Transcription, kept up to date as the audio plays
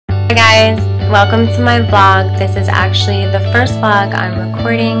Hi guys, welcome to my vlog. This is actually the first vlog I'm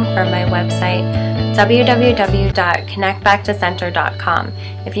recording for my website www.connectbacktocenter.com.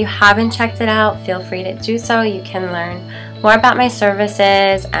 If you haven't checked it out, feel free to do so. You can learn more about my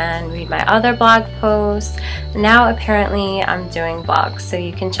services and read my other blog posts. Now apparently I'm doing vlogs, so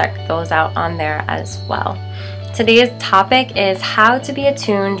you can check those out on there as well. Today's topic is how to be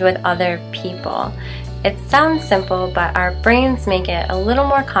attuned with other people. It sounds simple, but our brains make it a little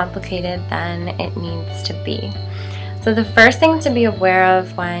more complicated than it needs to be. So the first thing to be aware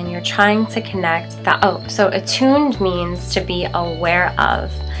of when you're trying to connect, so attuned means to be aware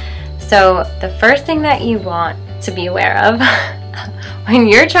of. So the first thing that you want to be aware of when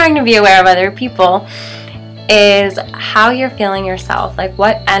you're trying to be aware of other people is how you're feeling yourself. Like,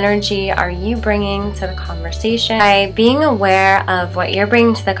 what energy are you bringing to the conversation? By being aware of what you're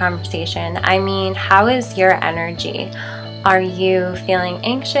bringing to the conversation, I mean, how is your energy? Are you feeling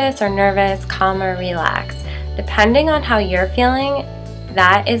anxious or nervous, calm or relaxed? Depending on how you're feeling,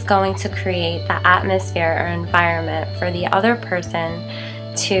 that is going to create the atmosphere or environment for the other person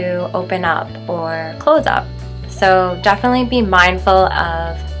to open up or close up. So definitely be mindful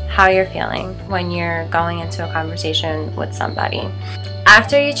of how you're feeling when you're going into a conversation with somebody.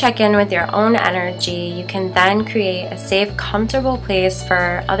 After you check in with your own energy, you can then create a safe, comfortable place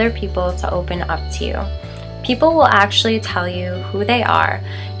for other people to open up to you. People will actually tell you who they are.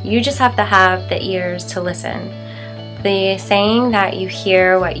 You just have to have the ears to listen. The saying that you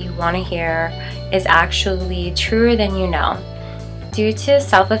hear what you want to hear is actually truer than you know. Due to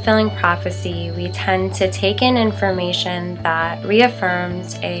self-fulfilling prophecy, we tend to take in information that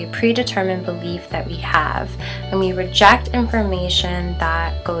reaffirms a predetermined belief that we have, and we reject information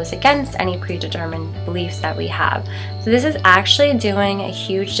that goes against any predetermined beliefs that we have. So this is actually doing a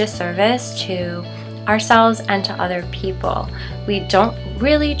huge disservice to ourselves and to other people. We don't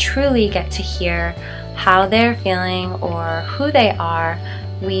really truly get to hear how they're feeling or who they are.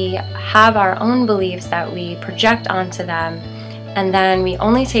 We have our own beliefs that we project onto them, and then we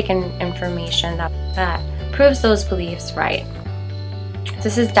only take in information that proves those beliefs right.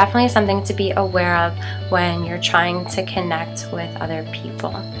 This is definitely something to be aware of when you're trying to connect with other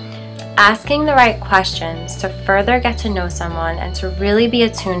people. Asking the right questions to further get to know someone and to really be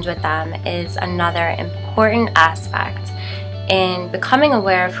attuned with them is another important aspect in becoming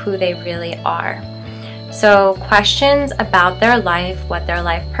aware of who they really are. So questions about their life, what their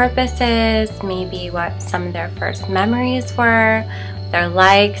life purpose is, maybe what some of their first memories were, their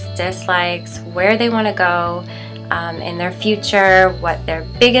likes, dislikes, where they want to go in their future, what their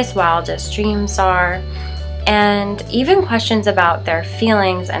biggest, wildest dreams are, and even questions about their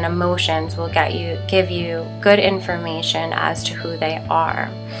feelings and emotions will give you good information as to who they are.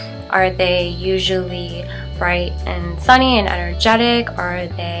 Are they usually bright and sunny and energetic, or are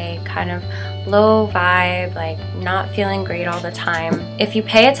they kind of low vibe, like not feeling great all the time? If you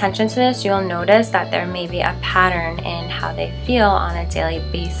pay attention to this, you'll notice that there may be a pattern in how they feel on a daily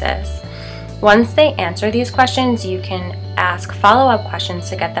basis. Once they answer these questions, you can ask follow-up questions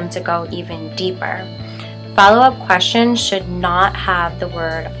to get them to go even deeper. Follow-up questions should not have the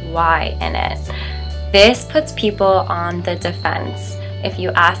word why in it. This puts people on the defense. If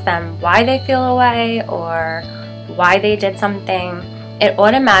you ask them why they feel away or why they did something, it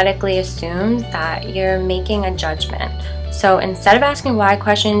automatically assumes that you're making a judgment. So instead of asking why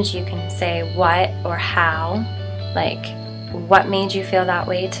questions, you can say what or how, like what made you feel that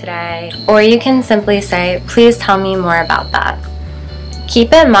way today? Or you can simply say, please tell me more about that.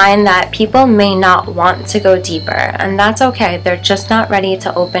 Keep in mind that people may not want to go deeper, and that's okay. They're just not ready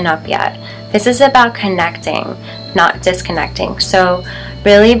to open up yet. This is about connecting, not disconnecting. So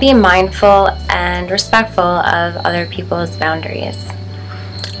really be mindful and respectful of other people's boundaries.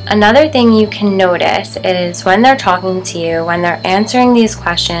 Another thing you can notice is when they're talking to you, when they're answering these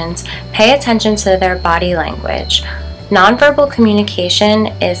questions, pay attention to their body language. Nonverbal communication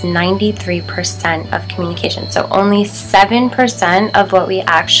is 93% of communication, so only 7% of what we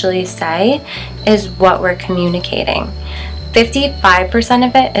actually say is what we're communicating. 55%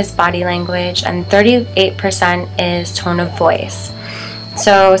 of it is body language, and 38% is tone of voice.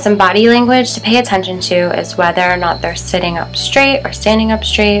 So some body language to pay attention to is whether or not they're sitting up straight or standing up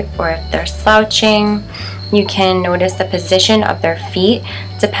straight, or if they're slouching. You can notice the position of their feet.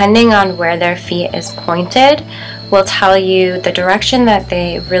 Depending on where their feet is pointed will tell you the direction that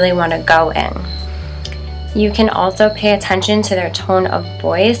they really want to go in. You can also pay attention to their tone of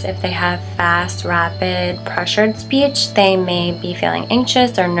voice. If they have fast, rapid, pressured speech, they may be feeling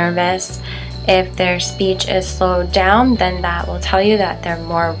anxious or nervous. If their speech is slowed down, then that will tell you that they're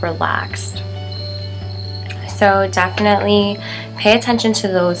more relaxed. So definitely pay attention to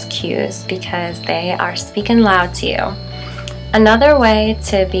those cues because they are speaking loud to you. Another way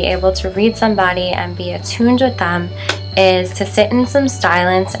to be able to read somebody and be attuned with them is to sit in some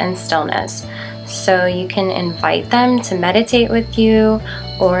silence and stillness. So you can invite them to meditate with you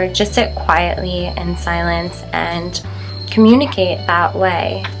or just sit quietly in silence and communicate that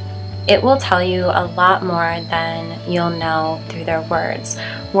way. It will tell you a lot more than you'll know through their words.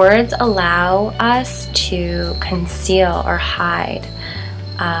 Words allow us to conceal or hide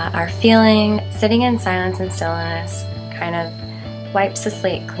our feeling. Sitting in silence and stillness kind of wipes the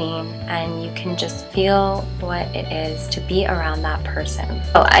slate clean, and you can just feel what it is to be around that person.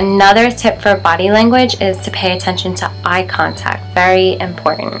 So another tip for body language is to pay attention to eye contact. Very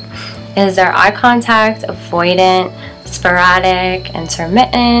important. Is their eye contact avoidant, sporadic,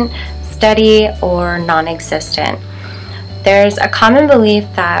 intermittent, steady, or non-existent? There's a common belief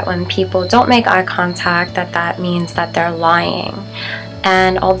that when people don't make eye contact, that means that they're lying.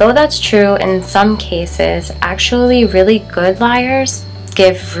 And although that's true in some cases, actually really good liars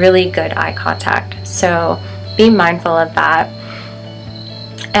give really good eye contact. So be mindful of that.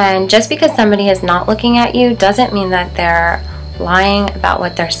 And just because somebody is not looking at you doesn't mean that they're lying about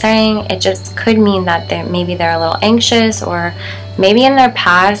what they're saying. It just could mean that maybe they're a little anxious, or maybe in their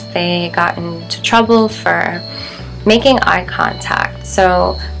past they got into trouble for making eye contact.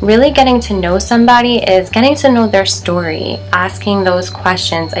 So really getting to know somebody is getting to know their story, asking those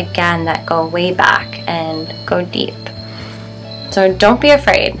questions again that go way back and go deep. So don't be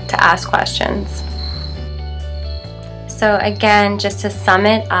afraid to ask questions. So again, just to sum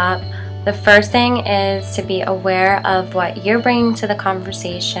it up, the first thing is to be aware of what you're bringing to the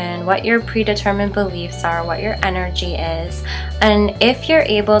conversation, what your predetermined beliefs are, what your energy is, and if you're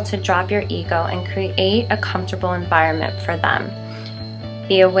able to drop your ego and create a comfortable environment for them.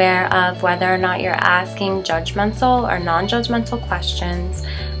 Be aware of whether or not you're asking judgmental or non-judgmental questions,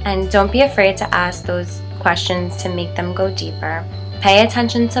 and don't be afraid to ask those questions to make them go deeper. Pay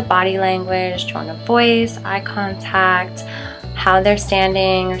attention to body language, tone of voice, eye contact, how they're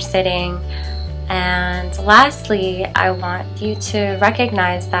standing or sitting. And lastly, I want you to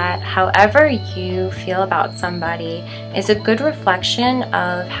recognize that however you feel about somebody is a good reflection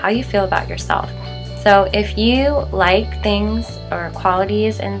of how you feel about yourself. So if you like things or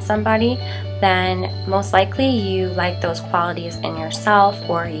qualities in somebody, then most likely you like those qualities in yourself,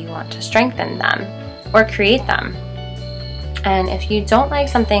 or you want to strengthen them or create them. And if you don't like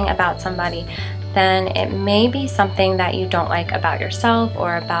something about somebody, then it may be something that you don't like about yourself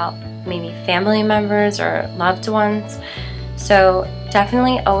or about maybe family members or loved ones. So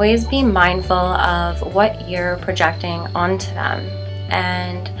definitely always be mindful of what you're projecting onto them,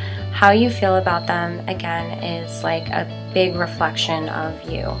 and how you feel about them again is like a big reflection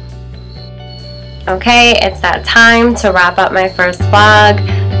of you. Okay, it's that time to wrap up my first vlog.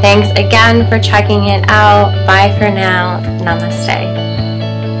 Thanks again for checking it out. Bye for now. Namaste.